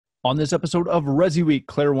On this episode of ResiWeek,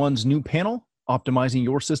 Claire One's new panel, Optimizing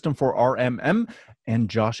Your System for RMM, and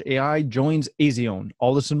Josh AI joins Azione.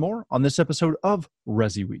 All this and more on this episode of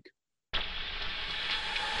ResiWeek.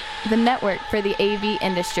 The network for the AV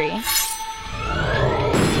industry.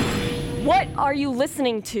 What are you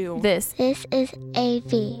listening to? This is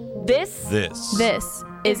AV. This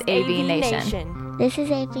is AV Nation. This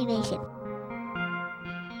is AV Nation.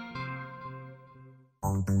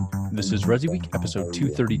 This is ResiWeek, episode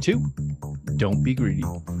 232. Don't be greedy.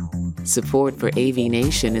 Support for AV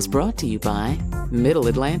Nation is brought to you by Middle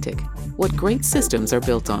Atlantic. What great systems are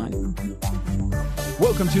built on.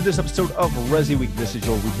 Welcome to this episode of ResiWeek. This is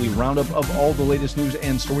your weekly roundup of all the latest news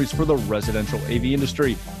and stories for the residential AV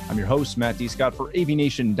industry. I'm your host, Matt D. Scott for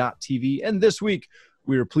avnation.tv, and this week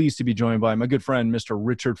we are pleased to be joined by my good friend, Mr.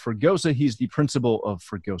 Richard Fregosa. He's the principal of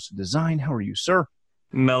Fregosa Design. How are you, sir?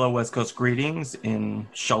 Mellow West Coast greetings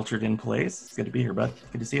sheltered in place. It's good to be here, bud.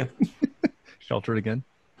 Good to see you. Sheltered again?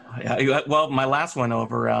 Yeah, well, my last one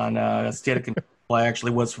over on State of Control, I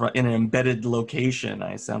actually was in an embedded location.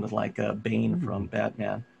 I sounded like Bane from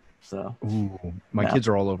Batman. So, my kids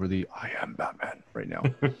are all over the I am Batman right now.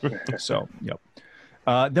 So, yep.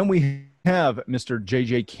 Then we have Mr.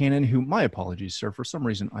 JJ Cannon, who, my apologies, sir. For some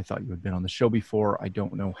reason, I thought you had been on the show before. I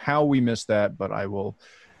don't know how we missed that, but I will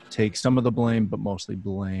take some of the blame, but mostly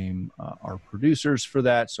blame our producers for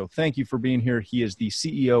that. So thank you for being here. He is the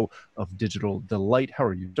CEO of Digital Delight. How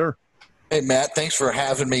are you, sir? Hey, Matt, thanks for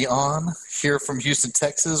having me on here from Houston,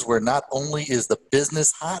 Texas, where not only is the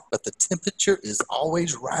business hot, but the temperature is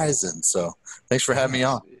always rising. So thanks for having me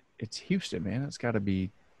on. It's Houston, man. It's got to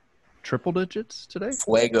be triple digits today.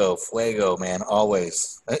 Fuego, man,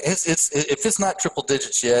 always. If it's not triple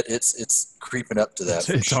digits yet, it's creeping up to that.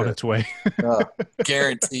 It's on its way.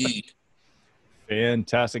 Guaranteed.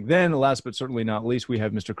 Fantastic. Then, last but certainly not least, we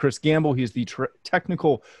have Mr. Chris Gamble. He's the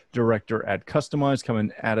technical director at Customize,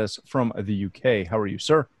 coming at us from the UK. How are you,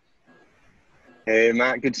 sir? Hey,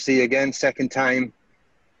 Matt. Good to see you again. Second time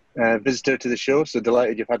visitor to the show, so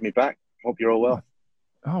delighted you've had me back. Hope you're all well.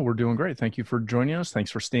 Oh, we're doing great. Thank you for joining us.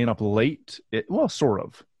 Thanks for staying up late. Well, sort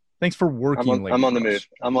of. Thanks for working late. I'm on the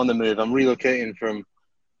move. I'm relocating from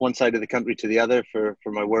one side of the country to the other for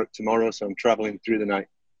my work tomorrow, so I'm traveling through the night.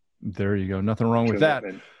 There you go. Nothing wrong with that.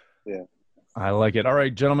 Yeah. I like it. All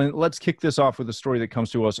right, gentlemen, let's kick this off with a story that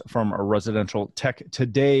comes to us from a residential tech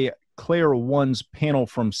today. Claire One's panel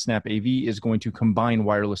from Snap AV is going to combine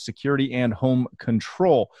wireless security and home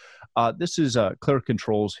control. This is Claire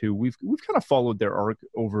Controls, who we've kind of followed their arc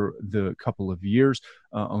over the couple of years.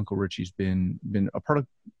 Uncle Richie's been a part of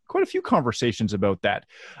quite a few conversations about that.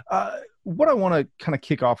 What I want to kind of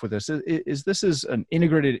kick off with this is an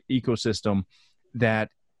integrated ecosystem that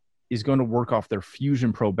is going to work off their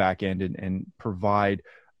Fusion Pro backend and provide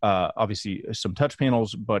obviously some touch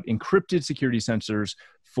panels, but encrypted security sensors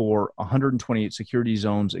for 128 security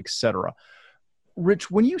zones, etc. Rich,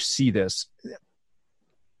 when you see this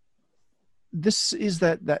is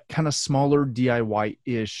that kind of smaller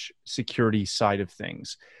DIY-ish security side of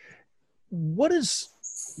things. What is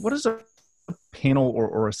a panel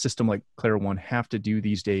or a system like Claire One have to do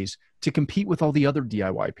these days to compete with all the other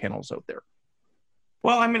DIY panels out there?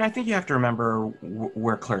 well, I mean, I think you have to remember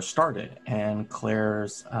where Claire started, and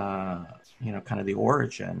Claire's, kind of the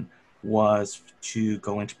origin was to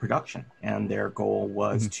go into production, and their goal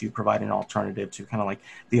was to provide an alternative to kind of like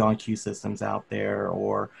the on-queue systems out there,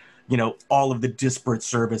 or all of the disparate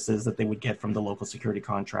services that they would get from the local security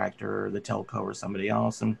contractor, the telco, or somebody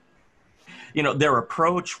else. And, their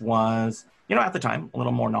approach was, at the time, a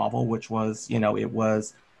little more novel, which was, it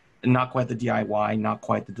was not quite the DIY, not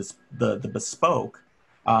quite the bespoke,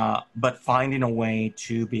 but finding a way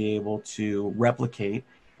to be able to replicate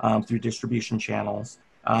through distribution channels.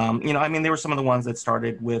 They were some of the ones that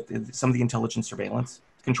started with some of the intelligent surveillance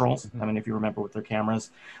controls. I mean, if you remember with their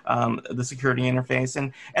cameras, the security interface,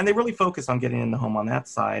 and they really focused on getting in the home on that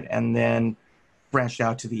side, and then branched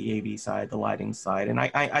out to the AV side, the lighting side. And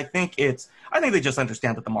I think they just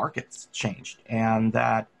understand that the market's changed, and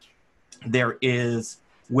that there is,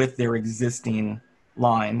 with their existing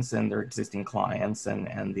lines and their existing clients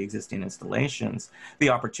and the existing installations, the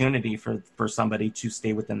opportunity for somebody to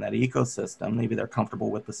stay within that ecosystem. Maybe they're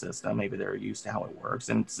comfortable with the system, maybe they're used to how it works,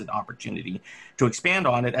 and it's an opportunity to expand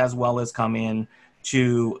on it, as well as come in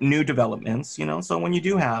to new developments. So when you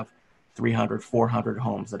do have 300, 400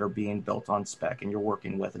 homes that are being built on spec, and you're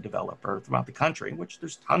working with a developer throughout the country, which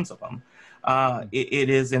there's tons of them, it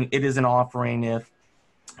is an offering if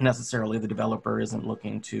necessarily the developer isn't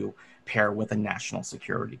looking to pair with a national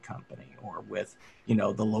security company or with,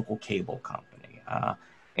 the local cable company.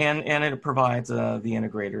 and it provides the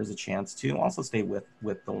integrators a chance to also stay with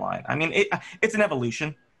the line. I mean, it's an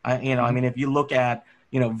evolution. I mean, if you look at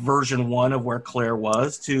version 1 of where Claire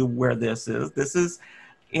was to where this is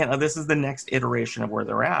the next iteration of where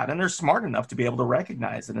they're at, and they're smart enough to be able to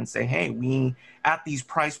recognize it and say, hey, we at these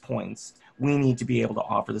price points, we need to be able to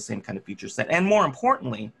offer the same kind of feature set, and more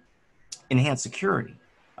importantly, enhanced security,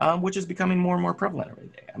 which is becoming more and more prevalent every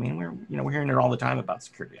day. I mean, we're hearing it all the time about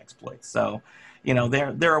security exploits. So,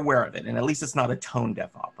 they're aware of it, and at least it's not a tone deaf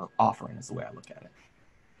offering, is the way I look at it.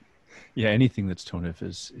 Yeah, anything that's tone deaf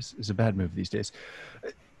is a bad move these days.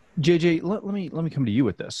 JJ, let me come to you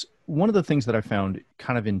with this. One of the things that I found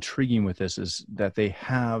kind of intriguing with this is that they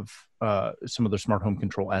have some of their smart home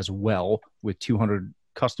control as well with 200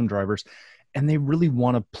 custom drivers, and they really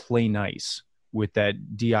want to play nice with that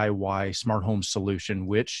DIY smart home solution,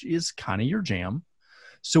 which is kind of your jam.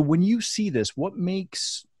 So when you see this, what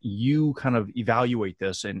makes you kind of evaluate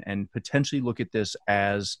this and potentially look at this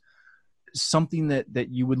as something that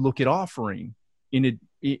you would look at offering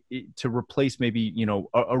to replace maybe,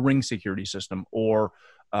 a Ring security system or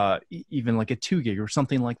even like a 2 gig or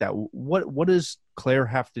something like that? What does Claire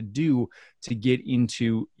have to do to get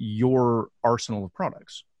into your arsenal of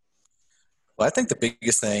products? Well, I think the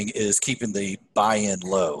biggest thing is keeping the buy-in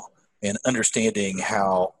low and understanding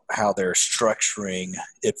how they're structuring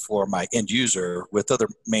it for my end user. With other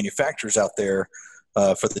manufacturers out there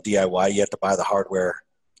for the DIY, you have to buy the hardware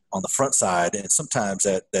on the front side, and sometimes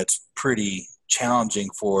that's pretty challenging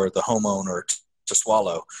for the homeowner to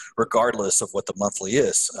swallow, regardless of what the monthly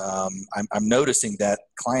is. I'm noticing that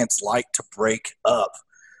clients like to break up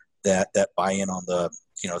that buy-in on the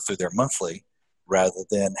through their monthly, rather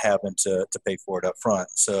than having to pay for it up front.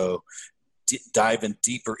 So diving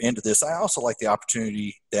deeper into this, I also like the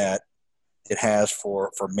opportunity that it has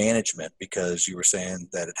for management, because you were saying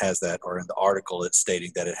that it has that, or in the article it's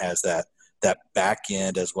stating that it has that back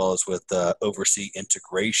end as well as with the oversee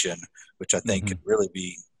integration, which I think could really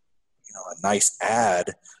be a nice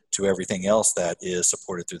add to everything else that is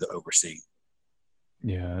supported through the oversee.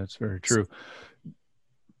 Yeah, that's very true.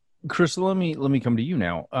 Chris, let me come to you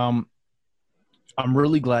now. I'm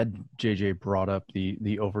really glad JJ brought up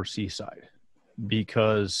the oversee side,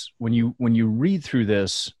 because when you read through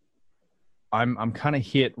this, I'm kind of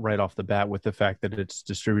hit right off the bat with the fact that it's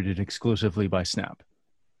distributed exclusively by Snap.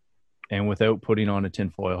 And without putting on a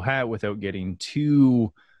tinfoil hat, without getting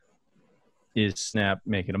too, is Snap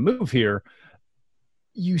making a move here?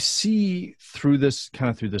 You see through this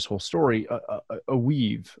whole story a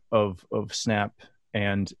weave of Snap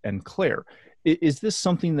and Claire. Is this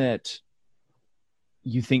something that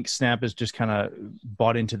you think Snap has just kind of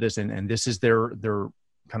bought into this, and this is their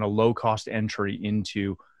kind of low cost entry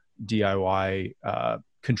into DIY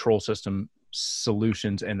control system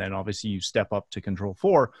solutions, and then obviously you step up to Control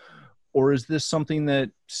 4? Or is this something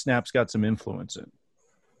that Snap's got some influence in?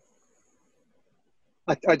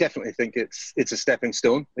 I definitely think it's a stepping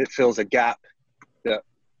stone. It fills a gap that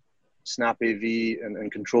Snap AV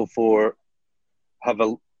and Control 4 have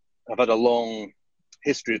had a long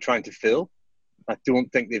history of trying to fill. I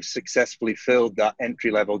don't think they've successfully filled that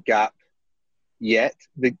entry-level gap yet.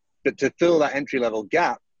 But to fill that entry-level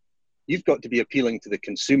gap, you've got to be appealing to the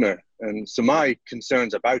consumer. And so my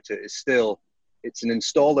concerns about it is still, it's an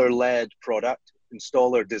installer-led product,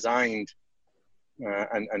 installer-designed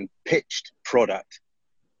and pitched product.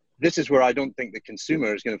 This is where I don't think the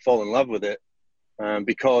consumer is going to fall in love with it,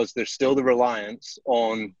 because there's still the reliance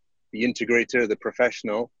on the integrator, the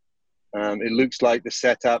professional. It looks like the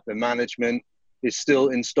setup, the management is still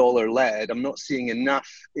installer-led. I'm not seeing enough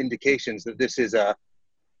indications that this is a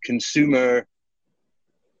consumer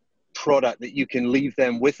product that you can leave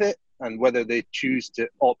them with it, and whether they choose to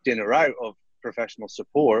opt in or out of professional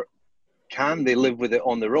support, can they live with it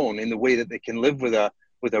on their own in the way that they can live with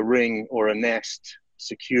a Ring or a Nest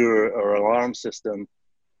secure or alarm system?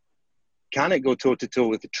 Can it go toe-to-toe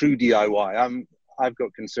with the true DIY? I've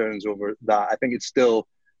got concerns over that. I think it's still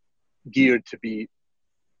geared to be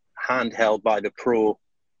handheld by the pro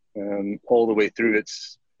all the way through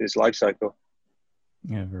its life cycle.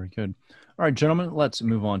 Yeah, very good. All right, gentlemen, let's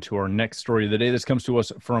move on to our next story of the day. This comes to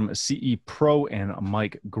us from CE Pro and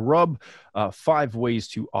Mike Grubb. 5 ways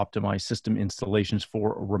to optimize system installations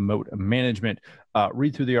for remote management.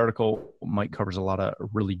 Read through the article. Mike covers a lot of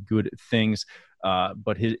really good things.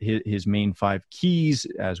 But his main 5 keys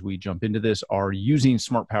as we jump into this are using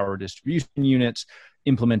smart power distribution units,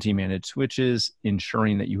 implementing managed switches,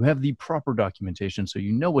 ensuring that you have the proper documentation so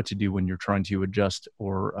you know what to do when you're trying to adjust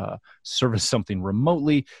or service something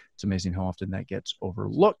remotely. It's amazing how often that gets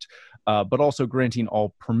overlooked. But also granting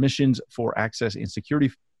all permissions for access and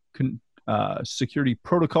security security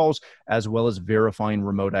protocols, as well as verifying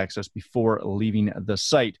remote access before leaving the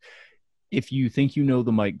site. If you think you know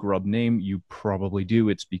the Mike Grubb name, you probably do.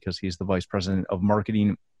 It's because he's the vice president of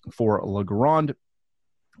marketing for Legrand.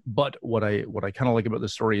 But what I kind of like about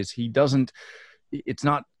this story is it's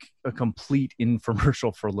not a complete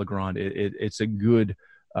infomercial for Legrand. It's a good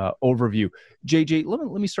overview. JJ,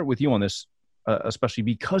 let me start with you on this, especially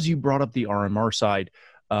because you brought up the RMR side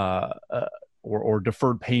or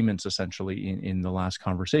deferred payments essentially in the last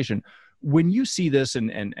conversation. When you see this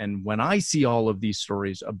and when I see all of these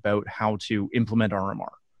stories about how to implement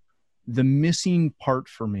RMR, the missing part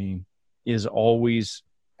for me is always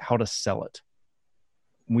how to sell it.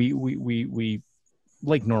 We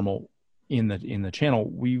like normal in the channel,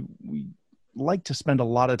 we like to spend a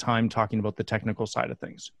lot of time talking about the technical side of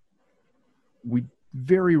things. We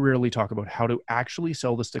very rarely talk about how to actually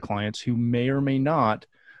sell this to clients who may or may not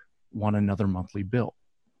want another monthly bill.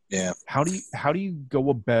 Yeah. How do you go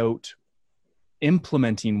about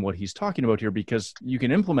implementing what he's talking about here? Because you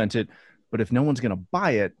can implement it, but if no one's going to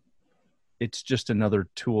buy it, it's just another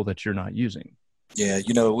tool that you're not using. Yeah,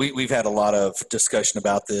 we've had a lot of discussion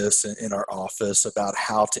about this in our office about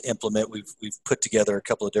how to implement. We've put together a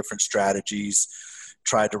couple of different strategies,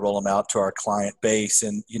 tried to roll them out to our client base,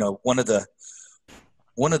 and one of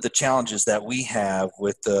the challenges that we have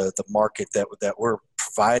with the market that we're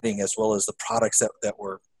providing, as well as the products that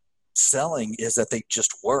we're selling, is that they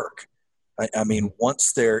just work. I mean,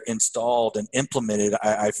 once they're installed and implemented,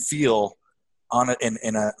 I feel on it,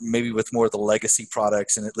 and maybe with more of the legacy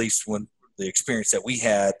products, and at least when the experience that we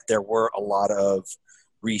had, there were a lot of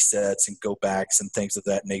resets and go backs and things of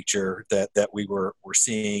that nature that we were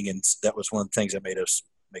seeing. And that was one of the things that made us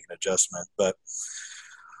make an adjustment. But,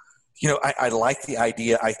 I like the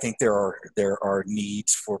idea. I think there are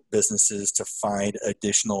needs for businesses to find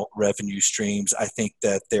additional revenue streams. I think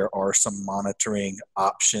that there are some monitoring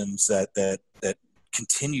options that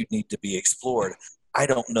continue need to be explored. I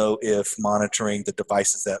don't know if monitoring the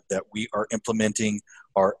devices that we are implementing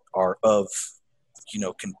are of,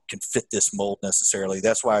 can fit this mold necessarily.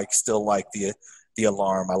 That's why I still like the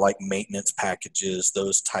alarm. I like maintenance packages,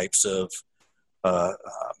 those types of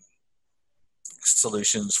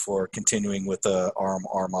solutions for continuing with the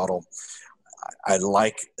RMR model. I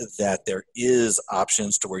like that there is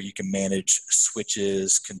options to where you can manage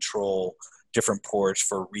switches, control different ports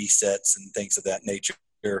for resets and things of that nature.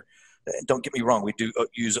 Don't get me wrong, we do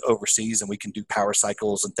use overseas, and we can do power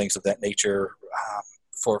cycles and things of that nature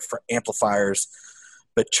for amplifiers,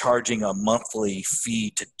 but charging a monthly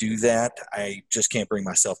fee to do that, I just can't bring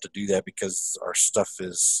myself to do that because our stuff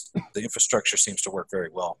the infrastructure seems to work very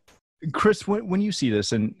well. Chris, when you see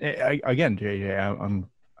this, and again, JJ,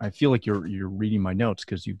 I feel like you're reading my notes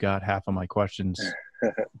because you've got half of my questions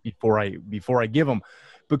before I give them.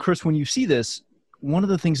 But Chris, when you see this, one of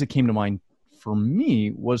the things that came to mind for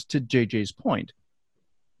me was, to JJ's point,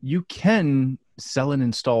 you can sell and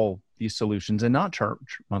install these solutions and not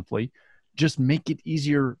charge monthly. Just make it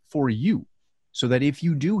easier for you so that if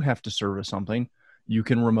you do have to service something, you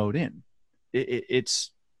can remote in. It's,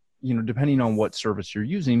 depending on what service you're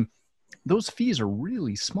using, those fees are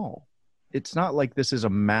really small. It's not like this is a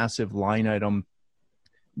massive line item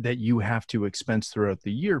that you have to expense throughout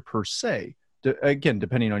the year per se. Again,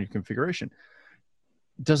 depending on your configuration.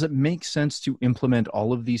 Does it make sense to implement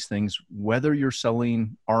all of these things, whether you're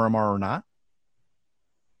selling RMR or not?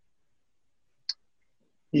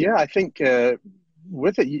 Yeah, I think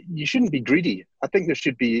with it, you shouldn't be greedy. I think there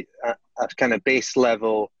should be a kind of base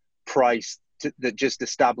level price that just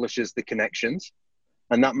establishes the connections.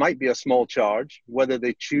 And that might be a small charge. Whether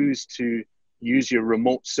they choose to use your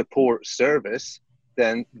remote support service,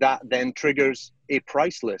 then that then triggers a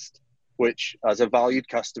price list, which as a valued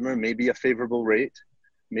customer may be a favorable rate,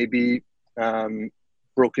 may be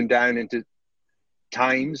broken down into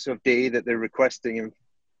times of day that they're requesting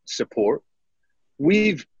support.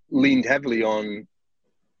 We've leaned heavily on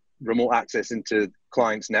remote access into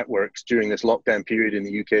clients' networks during this lockdown period in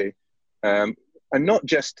the UK. And not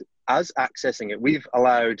just us accessing it, we've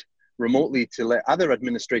allowed remotely to let other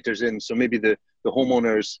administrators in. So maybe the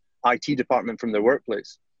homeowner's IT department from their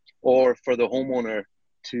workplace, or for the homeowner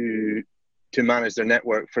to manage their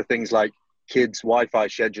network for things like kids' Wi-Fi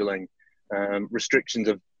scheduling, restrictions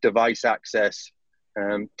of device access,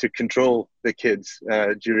 to control the kids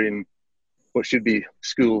during what should be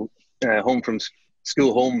school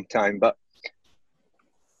home time. But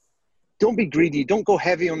don't be greedy. Don't go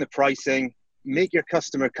heavy on the pricing. Make your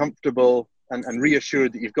customer comfortable and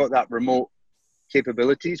reassured that you've got that remote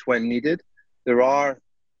capabilities when needed. There are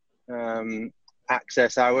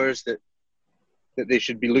access hours that they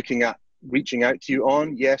should be looking at reaching out to you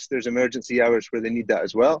on. Yes, there's emergency hours where they need that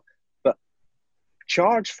as well, but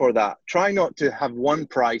charge for that. Try not to have one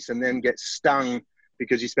price and then get stung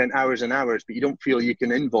because you spent hours and hours, but you don't feel you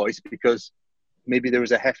can invoice because maybe there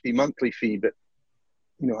was a hefty monthly fee. But,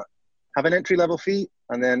 you know, have an entry-level fee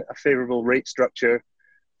and then a favorable rate structure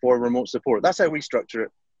for remote support. That's how we structure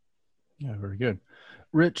it. Yeah, very good.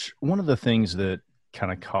 Rich, one of the things that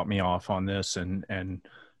kind of caught me off on this, and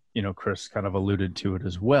you know, Chris kind of alluded to it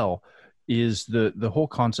as well, is the whole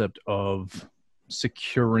concept of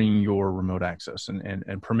securing your remote access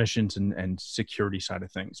and permissions and security side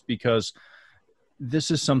of things, because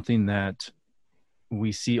this is something that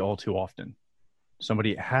we see all too often.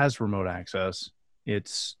 Somebody has remote access,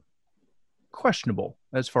 it's questionable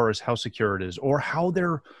as far as how secure it is or how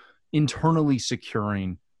they're internally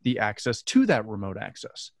securing the access to that remote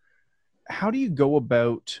access. How do you go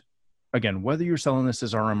about, again, whether you're selling this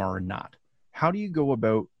as RMR or not, how do you go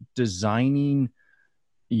about designing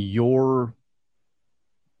your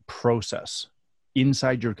process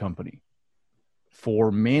inside your company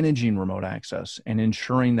for managing remote access and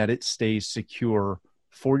ensuring that it stays secure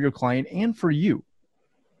for your client and for you?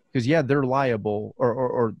 Because yeah, they're liable,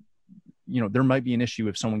 or you know, there might be an issue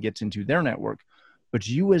if someone gets into their network, but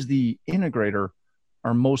you as the integrator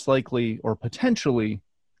are most likely or potentially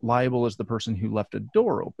liable as the person who left a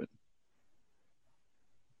door open.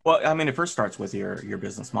 Well, I mean, it first starts with your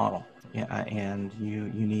business model, and you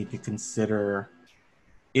need to consider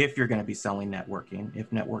if you're going to be selling networking, if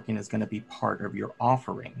networking is going to be part of your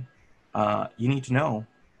offering, you need to know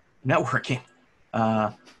networking.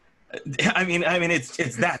 I mean,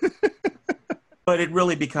 it's that, but it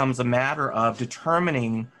really becomes a matter of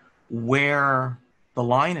determining where the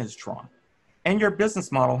line is drawn. And your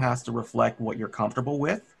business model has to reflect what you're comfortable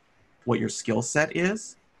with, what your skill set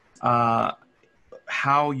is,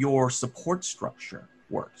 how your support structure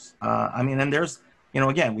works. I mean, and there's, you know,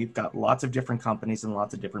 again, we've got lots of different companies and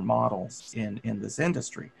lots of different models in this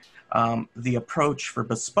industry. The approach for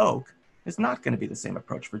bespoke is not going to be the same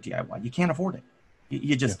approach for DIY. You can't afford it.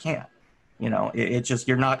 You just can't. You know, it's just,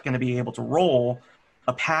 you're not going to be able to roll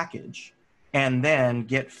a package and then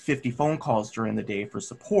get 50 phone calls during the day for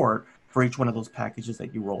support for each one of those packages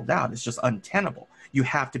that you rolled out. It's just untenable. You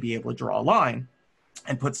have to be able to draw a line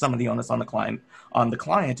and put some of the onus on the client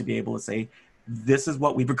to be able to say, this is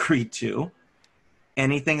what we've agreed to.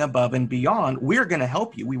 Anything above and beyond, we're going to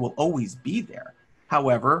help you. We will always be there.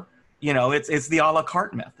 However, you know, it's the a la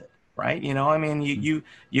carte method, right? You know, I mean,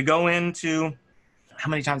 you go into, how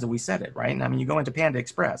many times have we said it, right? I mean, you go into Panda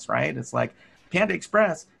Express, right? It's like Panda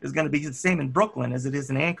Express is going to be the same in Brooklyn as it is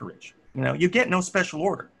in Anchorage. You know, you get no special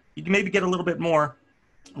order. You can maybe get a little bit more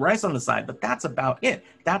rice on the side, but that's about it.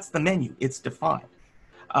 That's the menu. It's defined.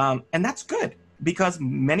 And that's good because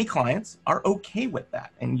many clients are okay with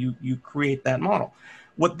that, and you create that model.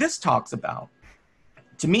 What this talks about,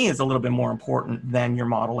 to me, is a little bit more important than your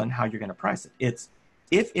model and how you're going to price it. It's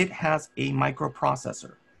if it has a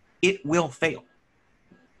microprocessor, it will fail.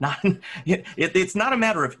 It's not a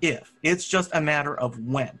matter of if, it's just a matter of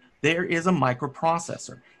when. There is a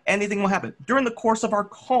microprocessor. Anything will happen. During the course of our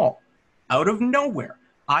call, out of nowhere,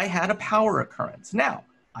 I had a power occurrence. Now,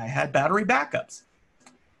 I had battery backups.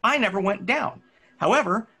 I never went down.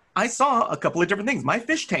 However, I saw a couple of different things. My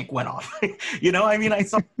fish tank went off. You know, I mean, I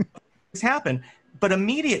saw things happen. But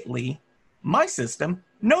immediately, my system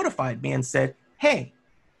notified me and said, hey,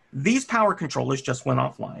 these power controllers just went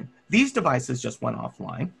offline. These devices just went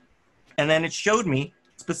offline. And then it showed me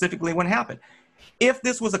specifically what happened. If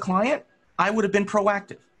this was a client, I would have been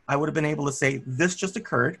proactive. I would have been able to say, this just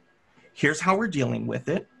occurred. Here's how we're dealing with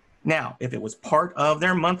it. Now, if it was part of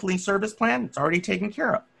their monthly service plan, it's already taken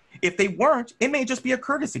care of. If they weren't, it may just be a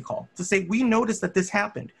courtesy call to say, we noticed that this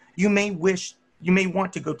happened. You may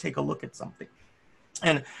want to go take a look at something.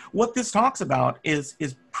 And what this talks about is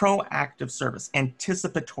proactive service,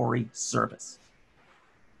 anticipatory service.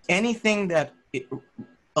 Anything that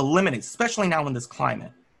eliminates, especially now in this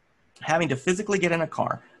climate, having to physically get in a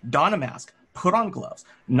car, don a mask, put on gloves,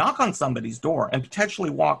 knock on somebody's door, and potentially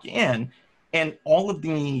walk in, and all of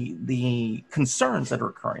the concerns that are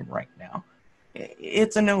occurring right now,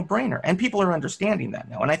 it's a no-brainer. And people are understanding that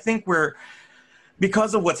now. And I think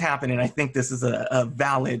because of what's happening, I think this is a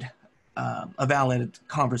valid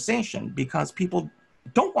conversation, because people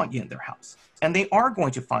don't want you in their house. And they are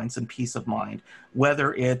going to find some peace of mind,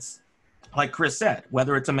 whether it's, like Chris said,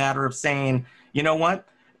 whether it's a matter of saying, you know what,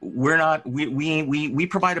 we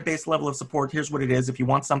provide a base level of support. Here's what it is. If you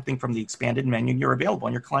want something from the expanded menu, you're available,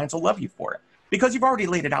 and your clients will love you for it because you've already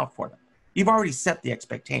laid it out for them. You've already set the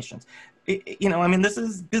expectations. You know, I mean, this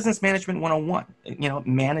is business management 101, you know,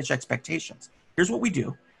 manage expectations. Here's what we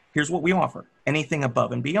do. Here's what we offer. Anything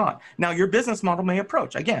above and beyond. Now, your business model may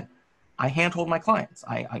approach, again, I handhold my clients.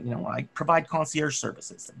 I provide concierge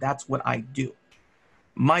services. That's what I do.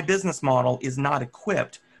 My business model is not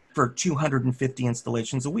equipped for 250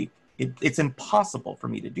 installations a week. It's impossible for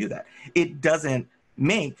me to do that. It doesn't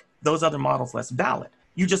make those other models less valid.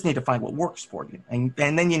 You just need to find what works for you, and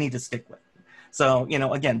then you need to stick with it. So,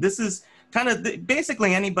 again, this is kind of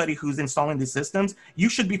basically anybody who's installing these systems, you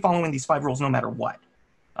should be following these 5 rules no matter what.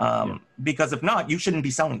 Because if not, you shouldn't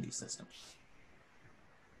be selling these systems.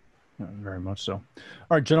 Very much so. All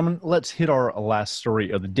right, gentlemen, let's hit our last story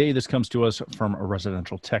of the day. This comes to us from a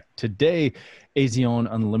residential tech today. Azion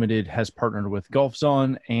Unlimited has partnered with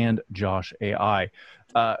GolfZone and Josh AI.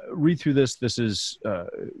 Read through this. This is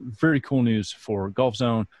very cool news for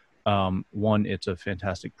GolfZone. One, it's a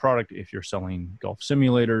fantastic product if you're selling golf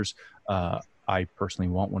simulators. I personally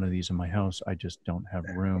want one of these in my house. I just don't have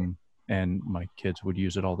room, and my kids would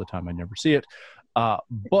use it all the time. I never see it.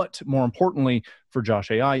 But more importantly, for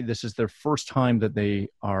Josh AI, this is their first time that they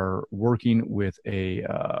are working with a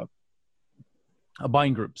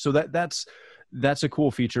buying group. So that's a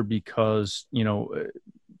cool feature because,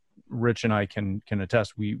 Rich and I can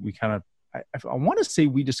attest. We kind of, I want to say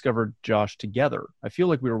we discovered Josh together. I feel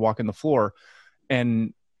like we were walking the floor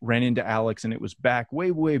and ran into Alex, and it was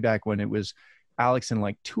way back when it was Alex and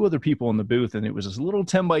like 2 other people in the booth, and it was this little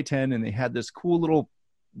 10 by 10, and they had this cool little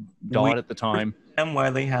dot at the time. And why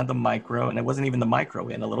they had the micro, and it wasn't even the micro,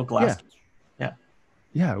 in a little glass.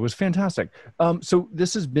 Yeah, it was fantastic. So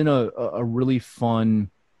this has been a really fun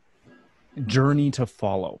journey to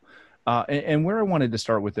follow. And where I wanted to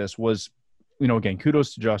start with this was, again,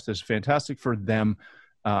 kudos to Josh. This is fantastic for them.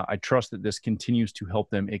 I trust that this continues to help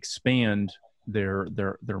them expand their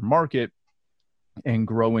market and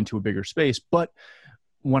grow into a bigger space. But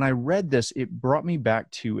when I read this, it brought me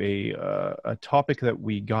back to a topic that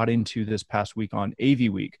we got into this past week on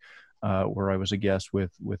ResiWeek, where I was a guest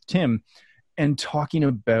with Tim, and talking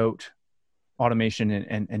about automation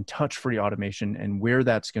and touch-free automation and where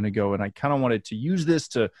that's going to go. And I kind of wanted to use this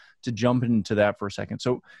to jump into that for a second.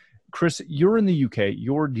 So, Chris, you're in the UK.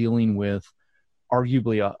 You're dealing with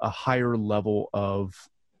arguably a higher level of,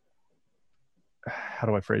 how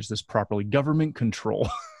do I phrase this properly, government control.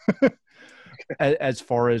 As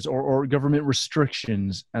far as, or government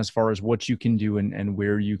restrictions as far as what you can do and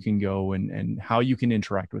where you can go and how you can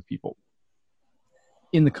interact with people.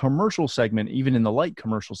 In the commercial segment, even in the light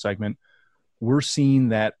commercial segment, we're seeing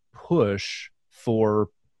that push for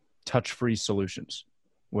touch-free solutions,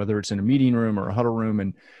 whether it's in a meeting room or a huddle room,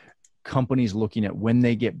 and companies looking at when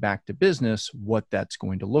they get back to business, what that's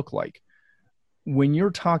going to look like. When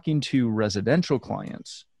you're talking to residential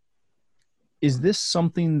clients, is this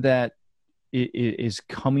something that is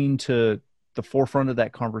coming to the forefront of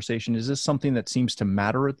that conversation? Is this something that seems to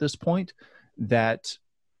matter at this point? That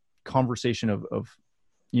conversation of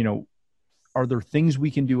are there things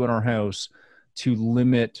we can do in our house to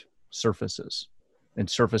limit surfaces and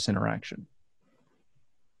surface interaction?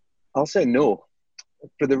 I'll say no,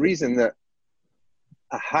 for the reason that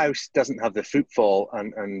a house doesn't have the footfall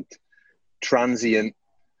and transient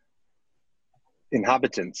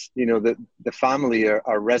inhabitants. The family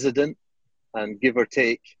are resident, and give or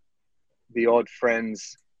take the odd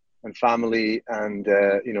friends and family and,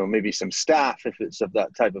 maybe some staff, if it's of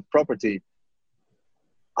that type of property.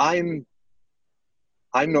 I'm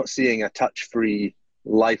not seeing a touch-free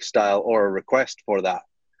lifestyle or a request for that.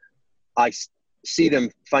 I see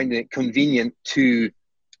them finding it convenient to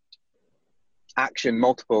action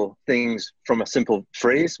multiple things from a simple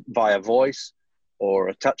phrase via voice or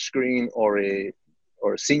a touch screen or a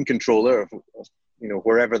scene controller,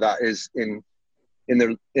 wherever that is in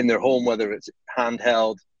their home, whether it's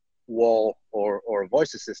handheld, wall, or a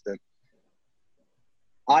voice assistant.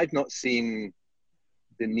 I've not seen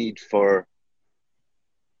the need for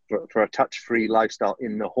a touch-free lifestyle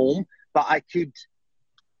in the home, but I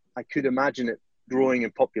could imagine it growing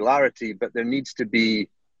in popularity. But there needs to be,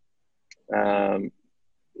 a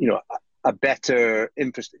better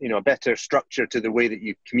a better structure to the way that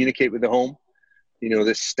you communicate with the home.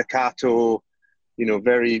 This staccato,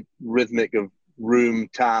 very rhythmic of room,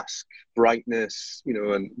 task, brightness,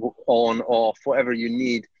 and on, off, whatever you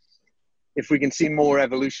need. If we can see more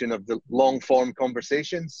evolution of the long form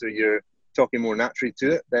conversation, so you're talking more naturally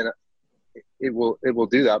to it, then it will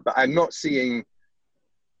do that. But I'm not seeing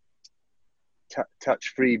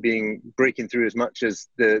touch-free breaking through as much as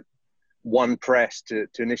the one press to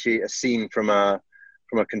initiate a scene from a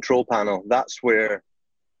control panel. That's where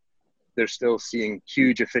they're still seeing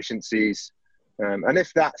huge efficiencies. And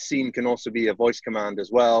if that scene can also be a voice command as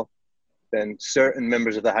well, then certain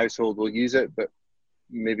members of the household will use it. But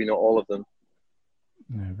maybe not all of them.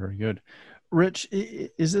 Yeah, very good. Rich,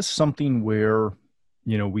 is this something where,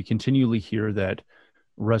 we continually hear that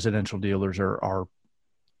residential dealers are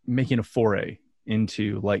making a foray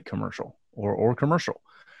into light commercial or commercial?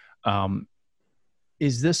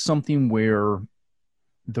 Is this something where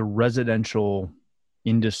the residential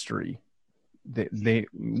industry,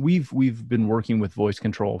 we've been working with voice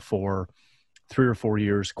control for 3 or 4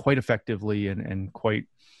 years quite effectively and quite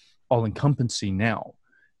all-encompassing now?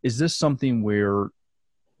 Is this something where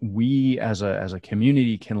we as a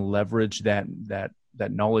community can leverage that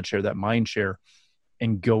knowledge share, that mind share,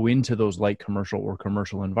 and go into those light commercial or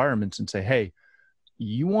commercial environments and say, hey,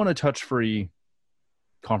 you want a touch-free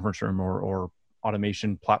conference room or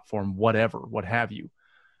automation platform, whatever, what have you?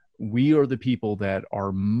 We are the people that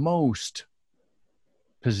are most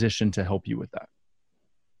positioned to help you with that.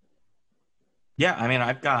 Yeah, I mean,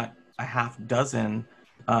 I've got a half dozen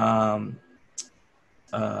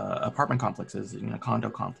apartment complexes, condo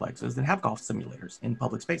complexes that have golf simulators in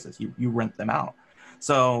public spaces. You rent them out.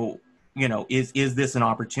 So, is this an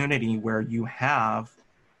opportunity where you have,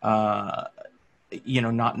 not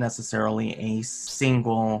necessarily a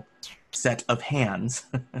single set of hands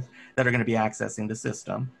that are going to be accessing the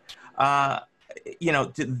system?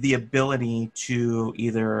 The ability to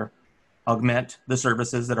either augment the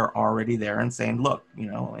services that are already there and saying, look,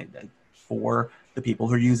 for the people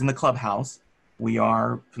who are using the clubhouse, we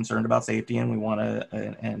are concerned about safety and we want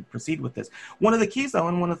to and proceed with this. One of the keys, though,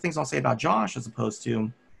 and one of the things I'll say about Josh, as opposed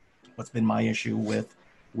to what's been my issue with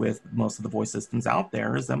most of the voice systems out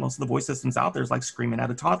there, is that most of the voice systems out there is like screaming at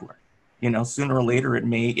a toddler. Sooner or later it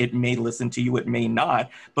may listen to you, it may not,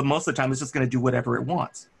 but most of the time it's just going to do whatever it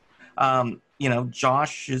wants.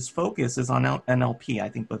 Josh's focus is on NLP, I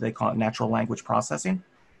think what they call it, natural language processing.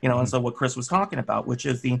 And so what Chris was talking about, which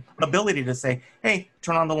is the ability to say, hey,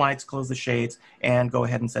 turn on the lights, close the shades, and go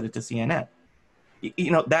ahead and set it to CNN.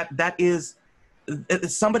 That is,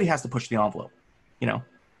 somebody has to push the envelope,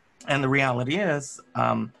 and the reality is,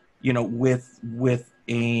 with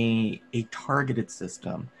a targeted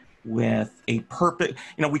system, with a purpose,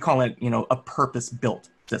 we call it, a purpose-built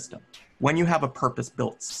system. When you have a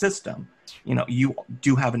purpose-built system, you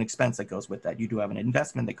do have an expense that goes with that. You do have an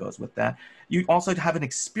investment that goes with that. You also have an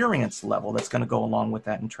experience level that's going to go along with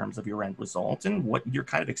that in terms of your end result and what you're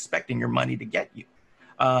kind of expecting your money to get you.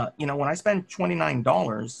 When I spend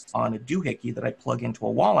 $29 on a doohickey that I plug into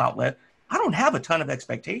a wall outlet, I don't have a ton of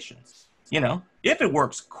expectations. If it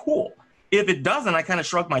works, cool. If it doesn't, I kind of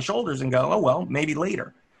shrug my shoulders and go, oh, well, maybe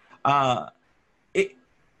later.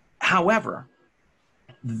 However,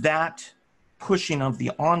 that pushing of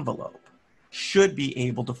the envelope should be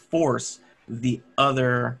able to force the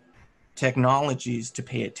other technologies to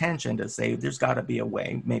pay attention, to say there's got to be a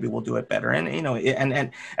way, maybe we'll do it better. And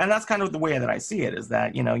and that's kind of the way that I see it, is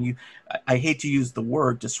that I hate to use the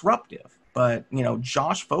word disruptive, but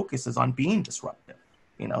Josh focuses on being disruptive.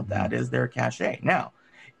 That is their cachet. Now,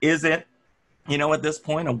 is it at this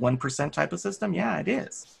point a 1% type of system? Yeah, it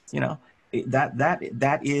is.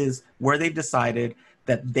 That is where they've decided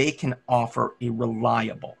that they can offer a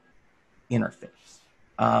reliable interface.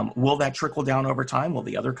 Will that trickle down over time? Will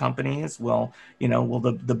the other companies, will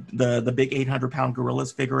the big 800-pound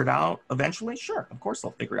gorillas figure it out eventually? Sure, of course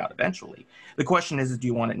they'll figure it out eventually. The question is, do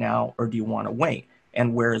you want it now or do you want to wait?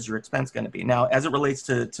 And where is your expense going to be? Now, as it relates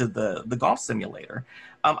to the golf simulator,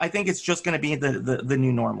 I think it's just going to be the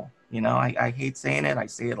new normal. I hate saying it. I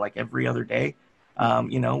say it like every other day.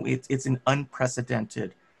 It's an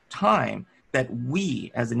unprecedented time that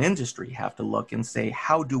we as an industry have to look and say,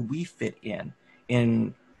 how do we fit in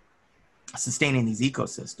sustaining these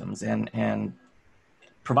ecosystems and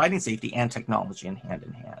providing safety and technology in hand.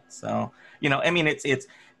 So,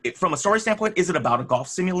 it's from a story standpoint, is it about a golf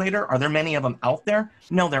simulator? Are there many of them out there?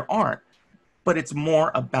 No, there aren't. But it's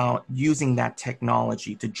more about using that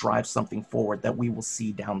technology to drive something forward that we will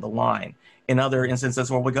see down the line. In other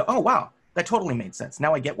instances where we go, oh, wow, that totally made sense.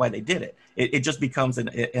 Now I get why they did it. It just becomes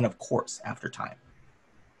an of course after time.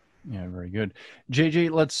 Yeah, very good.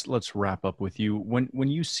 JJ, let's wrap up with you. When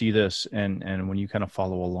you see this and when you kind of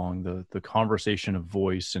follow along the conversation of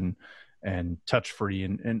voice and touch free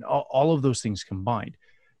and all of those things combined,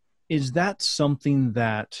 is that something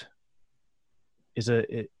that is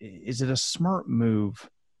it a smart move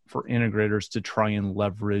for integrators to try and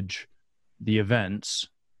leverage the events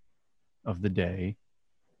of the day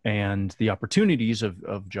and the opportunities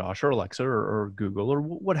of Josh or Alexa or Google or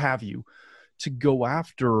what have you, to go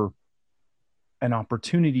after an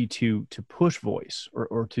opportunity to push voice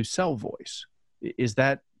or to sell voice? Is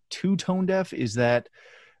that too tone deaf? Is that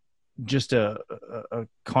just a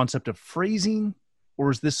concept of phrasing? or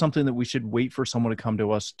is this something that we should wait for someone to come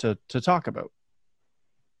to us to talk about?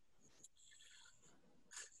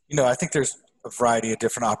 I think there's a variety of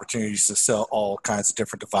different opportunities to sell all kinds of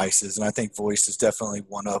different devices, and I think voice is definitely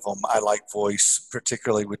one of them. I like voice,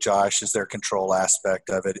 particularly with Josh, is their control aspect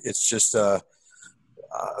of it. It's just a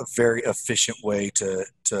very efficient way to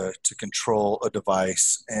control a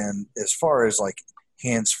device. And as far as like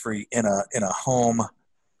hands-free in a home,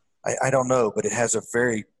 I don't know, but it has a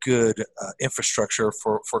very good infrastructure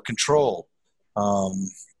for control.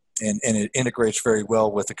 And it integrates very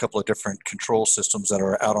well with a couple of different control systems that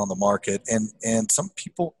are out on the market. And some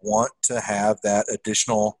people want to have that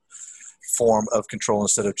additional form of control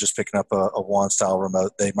instead of just picking up a wand-style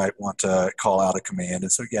remote. They might want to call out a command.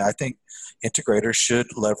 And so, yeah, I think integrators should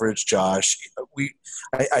leverage Josh.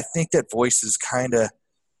 I think that voice has kind of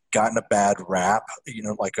gotten a bad rap,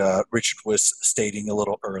 like Richard was stating a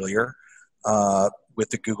little earlier. With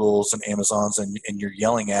the Googles and Amazons, and you're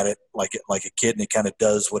yelling at it like a kid, and it kind of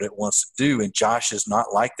does what it wants to do. And Josh is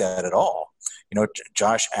not like that at all.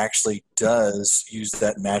 Josh actually does use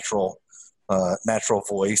that natural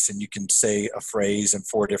voice, and you can say a phrase in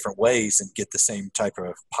 4 different ways and get the same type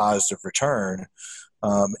of positive return.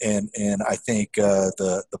 And I think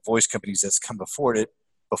the voice companies that's come before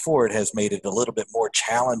it has made it a little bit more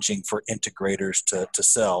challenging for integrators to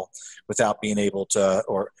sell without being able to,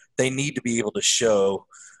 or they need to be able to show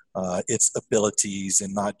its abilities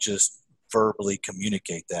and not just verbally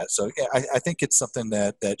communicate that. So yeah, I think it's something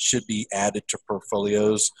that should be added to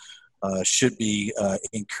portfolios, should be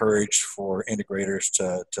encouraged for integrators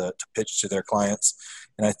to pitch to their clients.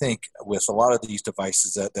 And I think with a lot of these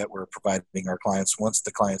devices that we're providing our clients, once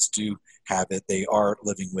the clients do have it, they are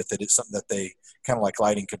living with it. It's something that they kind of like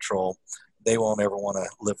lighting control. They won't ever want to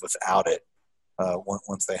live without it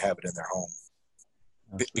once they have it in their home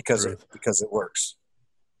because it works.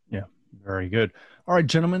 Yeah, very good. All right,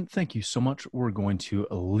 gentlemen, thank you so much. We're going to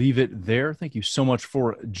leave it there. Thank you so much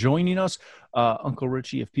for joining us. Uncle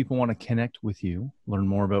Richie, if people want to connect with you, learn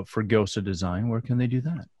more about Fregosa Design, where can they do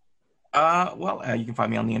that? You can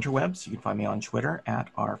find me on the interwebs. You can find me on Twitter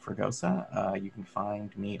at @rfregosa. You can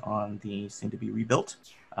find me on the soon-to-be rebuilt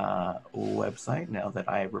website now that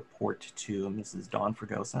I report to Mrs. Dawn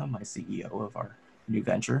Fregosa, my CEO of our new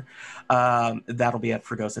venture. That'll be at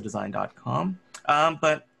fregosadesign.com.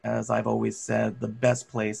 But as I've always said, the best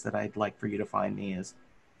place that I'd like for you to find me is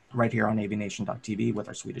right here on avnation.tv with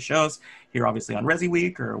our suite of shows. Here, obviously, on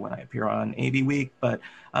ResiWeek or when I appear on AV Week, but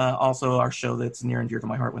also our show that's near and dear to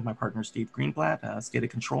my heart with my partner, Steve Greenblatt, State of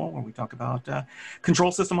Control, where we talk about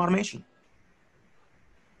control system automation.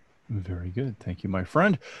 Very good. Thank you, my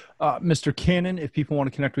friend. Mr. Cannon, if people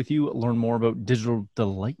want to connect with you, learn more about Digital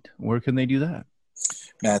Delight, where can they do that?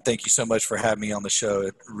 Matt, thank you so much for having me on the show.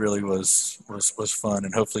 It really was fun,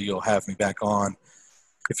 and hopefully you'll have me back on.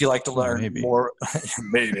 If you'd like to learn more,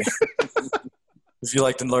 maybe. If you'd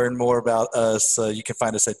like to learn more about us, you can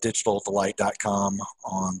find us at digitaldelight.com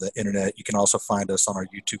on the internet. You can also find us on our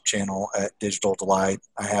YouTube channel at Digital Delight.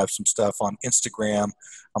 I have some stuff on Instagram.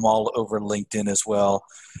 I'm all over LinkedIn as well.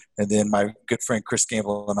 And then my good friend Chris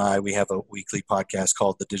Gamble and I, we have a weekly podcast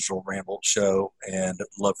called The Digital Ramble Show, and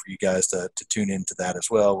I'd love for you guys to tune into that as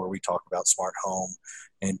well, where we talk about smart home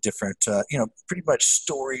and different, pretty much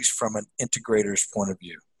stories from an integrator's point of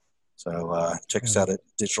view. So check us out at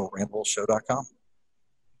digitalrambleshow.com.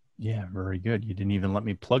 Yeah, very good. You didn't even let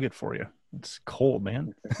me plug it for you. It's cold,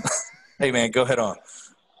 man. Hey, man, go ahead on.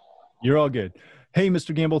 You're all good. Hey,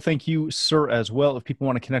 Mr. Gamble, thank you, sir, as well. If people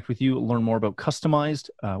want to connect with you, learn more about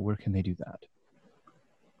Customized, where can they do that?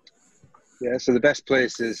 Yeah, so the best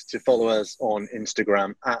place is to follow us on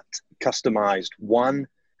Instagram at Customized1.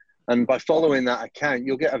 And by following that account,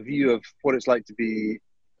 you'll get a view of what it's like to be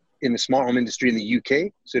in the smart home industry in the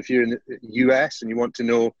UK. So if you're in the US and you want to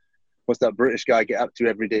know what's that British guy get up to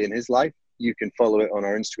every day in his life, you can follow it on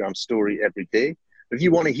our Instagram story every day. If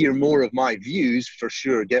you want to hear more of my views, for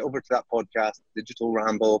sure, get over to that podcast, Digital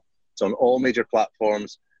Ramble. It's on all major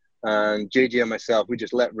platforms. And JJ and myself, we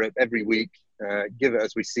just let rip every week, give it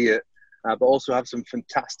as we see it, but also have some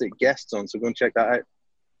fantastic guests on. So go and check that out.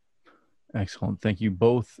 Excellent. Thank you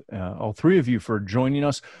both, all three of you, for joining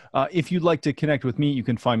us. If you'd like to connect with me, you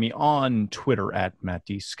can find me on Twitter at Matt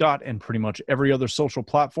D. Scott and pretty much every other social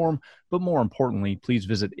platform. But more importantly, please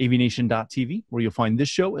visit avnation.tv, where you'll find this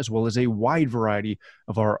show as well as a wide variety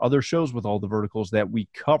of our other shows with all the verticals that we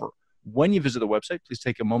cover. When you visit the website, please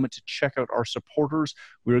take a moment to check out our supporters.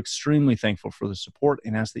 We're extremely thankful for the support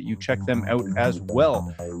and ask that you check them out as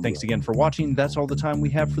well. Thanks again for watching. That's all the time we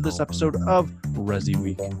have for this episode of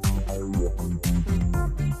ResiWeek.